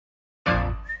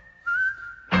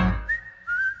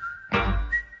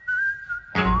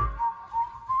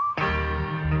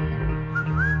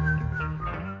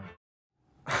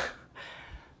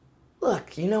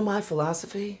Look, you know my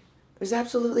philosophy? There's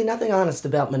absolutely nothing honest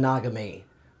about monogamy.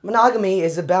 Monogamy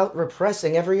is about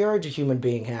repressing every urge a human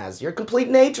being has. Your complete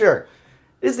nature.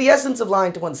 It is the essence of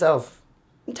lying to oneself.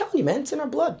 I'm telling you, man, it's in our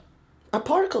blood. Our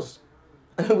particles.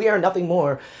 We are nothing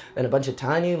more than a bunch of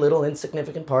tiny little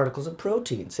insignificant particles of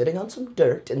protein sitting on some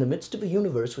dirt in the midst of a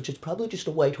universe which is probably just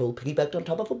a white hole piggybacked on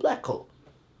top of a black hole.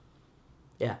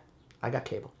 Yeah, I got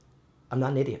cable. I'm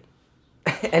not an idiot.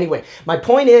 Anyway, my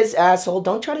point is, asshole,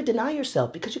 don't try to deny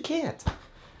yourself because you can't. I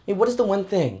mean, what is the one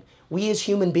thing we as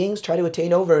human beings try to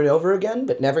attain over and over again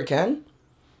but never can?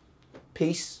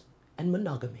 Peace and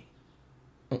monogamy.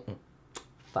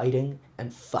 Fighting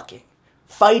and fucking.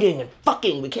 Fighting and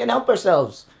fucking. We can't help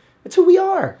ourselves. It's who we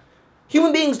are.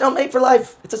 Human beings don't mate for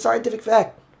life. It's a scientific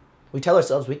fact. We tell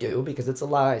ourselves we do because it's a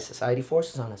lie society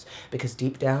forces on us. Because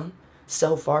deep down,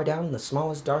 so far down in the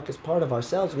smallest, darkest part of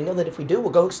ourselves, we know that if we do,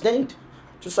 we'll go extinct.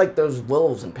 Just like those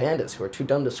wolves and pandas who are too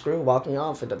dumb to screw walking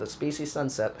off into the species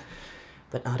sunset.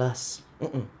 But not us.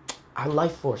 Our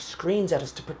life force screams at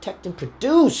us to protect and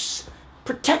produce.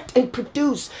 Protect and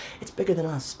produce. It's bigger than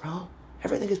us, bro.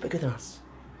 Everything is bigger than us.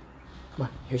 Come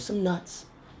on, here's some nuts.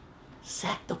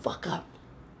 Sack the fuck up.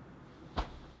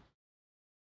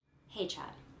 Hey,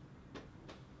 Chad.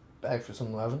 Back for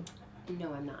some lovin'?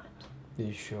 No, I'm not.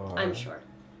 You sure? I'm sure.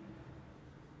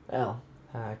 Well,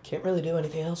 I can't really do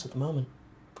anything else at the moment.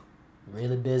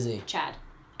 Really busy. Chad,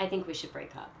 I think we should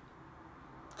break up.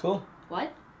 Cool.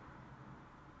 What?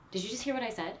 Did you just hear what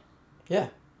I said? Yeah.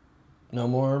 No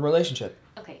more relationship.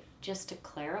 Okay, just to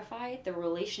clarify, the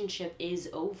relationship is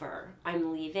over.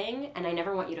 I'm leaving, and I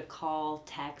never want you to call,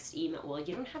 text, email. Well,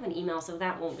 you don't have an email, so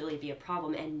that won't really be a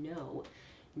problem. And no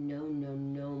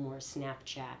more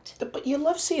Snapchat. But you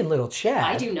love seeing little Chad.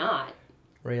 I do not.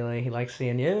 Really? He likes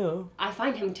seeing you. I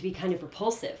find him to be kind of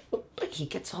repulsive. But he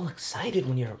gets all excited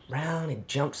when you're around. He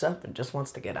jumps up and just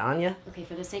wants to get on you. Okay,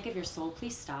 for the sake of your soul,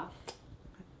 please stop.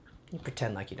 You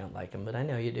pretend like you don't like him, but I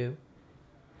know you do.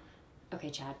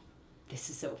 Okay, Chad, this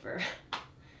is over.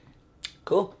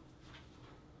 Cool.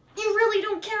 You really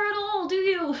don't care at all, do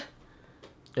you?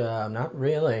 Not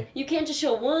really. You can't just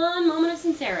show one moment of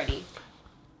sincerity.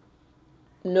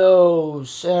 No,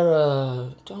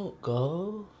 Sarah, don't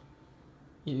go.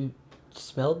 You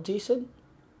smell decent?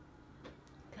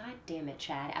 God damn it,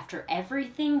 Chad. After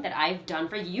everything that I've done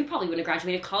for you, you probably wouldn't have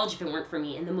graduated college if it weren't for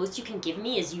me, and the most you can give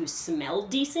me is you smell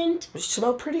decent? You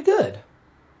smell pretty good.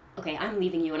 Okay, I'm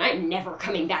leaving you, and I'm never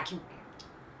coming back, you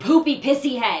poopy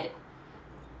pissy head.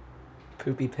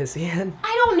 Poopy pissy head?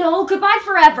 I don't know. Goodbye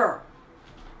forever.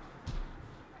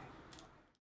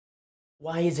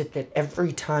 Why is it that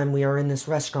every time we are in this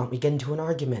restaurant, we get into an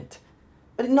argument?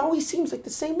 But it always seems like the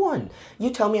same one.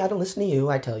 You tell me I don't listen to you,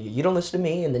 I tell you you don't listen to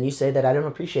me, and then you say that I don't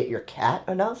appreciate your cat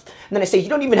enough, and then I say you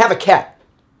don't even have a cat.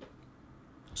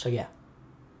 So yeah,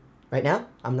 right now,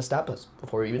 I'm gonna stop us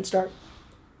before we even start.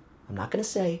 I'm not gonna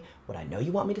say what I know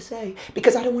you want me to say,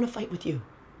 because I don't want to fight with you.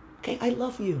 Okay, I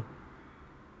love you.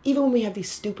 Even when we have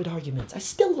these stupid arguments, I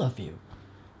still love you.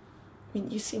 I mean,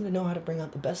 you seem to know how to bring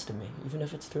out the best in me, even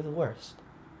if it's through the worst.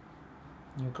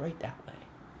 And you're great that way.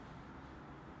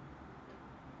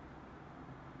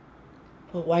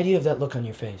 Well, why do you have that look on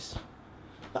your face?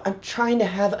 I'm trying to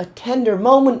have a tender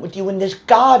moment with you in this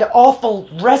god-awful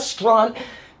restaurant.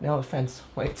 No offense,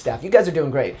 wait, staff, you guys are doing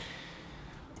great.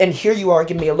 And here you are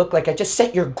giving me a look like I just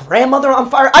set your grandmother on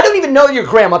fire. I don't even know your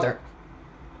grandmother.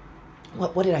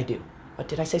 What did I do?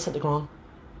 Did I say something wrong?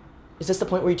 Is this the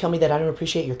point where you tell me that I don't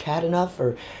appreciate your cat enough,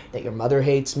 or that your mother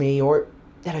hates me, or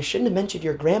that I shouldn't have mentioned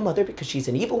your grandmother because she's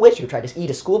an evil witch who tried to eat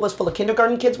a school bus full of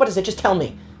kindergarten kids? What is it? Just tell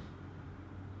me.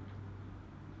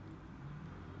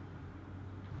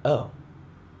 Oh.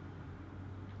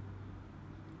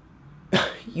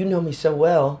 You know me so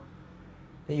well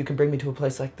that you can bring me to a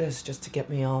place like this just to get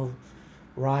me all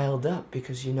riled up,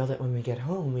 because you know that when we get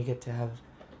home we get to have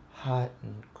hot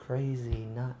and crazy,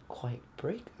 not quite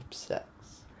breakup sex.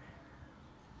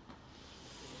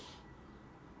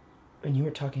 When you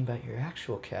were talking about your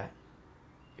actual cat,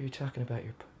 you were talking about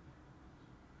your...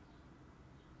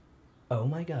 Oh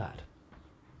my God.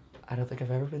 I don't think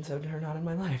I've ever been so turned on in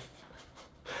my life.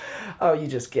 Oh, you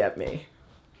just get me.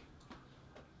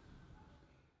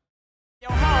 Your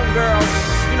homegirl,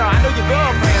 you know, I know your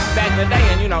girlfriends back in the day,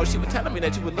 and you know, she was telling me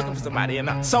that you were looking for somebody,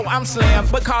 and so I'm slim,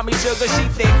 but call me sugar, she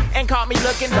thick, and call me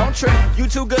looking, don't trip. You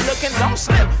too good looking, don't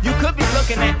slip. You could be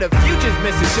looking at the future's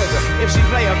Mrs. Sugar if she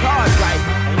play her cards right.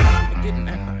 And you know, I'm getting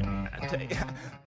that money, I tell you.